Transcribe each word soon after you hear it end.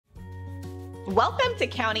Welcome to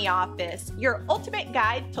County Office, your ultimate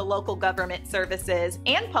guide to local government services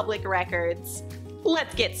and public records.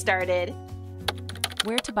 Let's get started.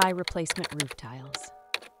 Where to buy replacement roof tiles.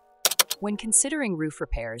 When considering roof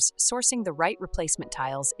repairs, sourcing the right replacement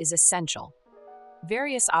tiles is essential.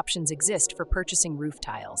 Various options exist for purchasing roof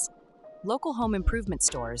tiles. Local home improvement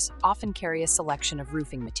stores often carry a selection of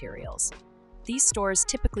roofing materials. These stores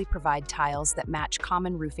typically provide tiles that match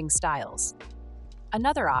common roofing styles.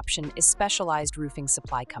 Another option is specialized roofing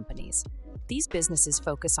supply companies. These businesses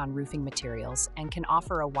focus on roofing materials and can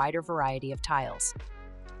offer a wider variety of tiles.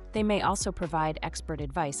 They may also provide expert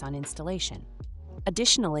advice on installation.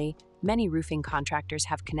 Additionally, many roofing contractors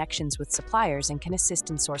have connections with suppliers and can assist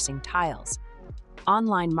in sourcing tiles.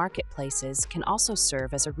 Online marketplaces can also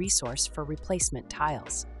serve as a resource for replacement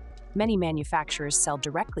tiles. Many manufacturers sell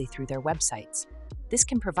directly through their websites. This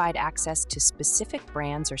can provide access to specific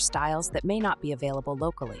brands or styles that may not be available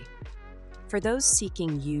locally. For those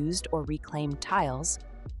seeking used or reclaimed tiles,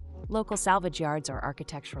 local salvage yards or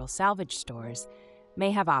architectural salvage stores may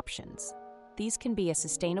have options. These can be a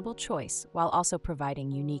sustainable choice while also providing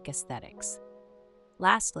unique aesthetics.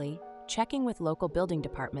 Lastly, checking with local building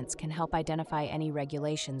departments can help identify any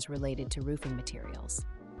regulations related to roofing materials.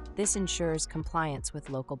 This ensures compliance with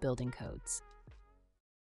local building codes.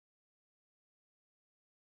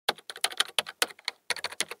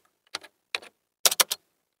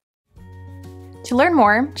 To learn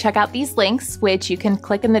more, check out these links, which you can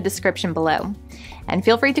click in the description below. And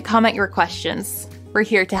feel free to comment your questions. We're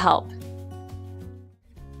here to help.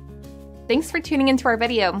 Thanks for tuning into our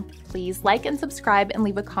video. Please like and subscribe and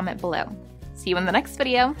leave a comment below. See you in the next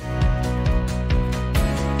video.